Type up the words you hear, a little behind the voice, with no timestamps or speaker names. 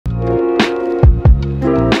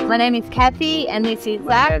My name is Kathy and this is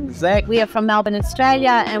Zack. Zack. We are from Melbourne,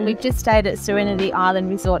 Australia, and we've just stayed at Serenity Island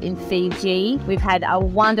Resort in Fiji. We've had a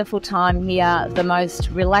wonderful time here, the most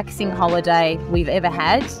relaxing holiday we've ever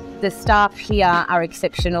had. The staff here are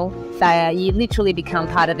exceptional. You literally become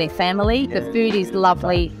part of their family. The food is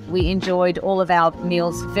lovely. We enjoyed all of our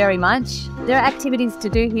meals very much. There are activities to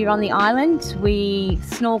do here on the island. We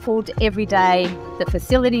snorkeled every day. The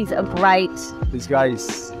facilities are great. This guy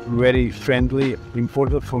is very friendly.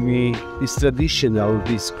 Important for me is traditional,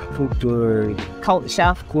 this food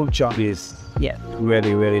culture is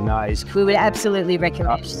very, very nice. We would absolutely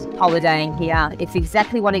recommend holidaying here. It's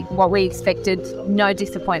exactly what we expected. No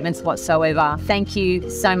disappointments whatsoever. Thank you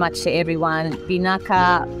so much to everyone.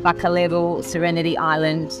 Binaka, Bakalero, Serenity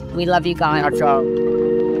Island. We love you guys.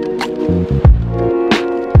 Binaka.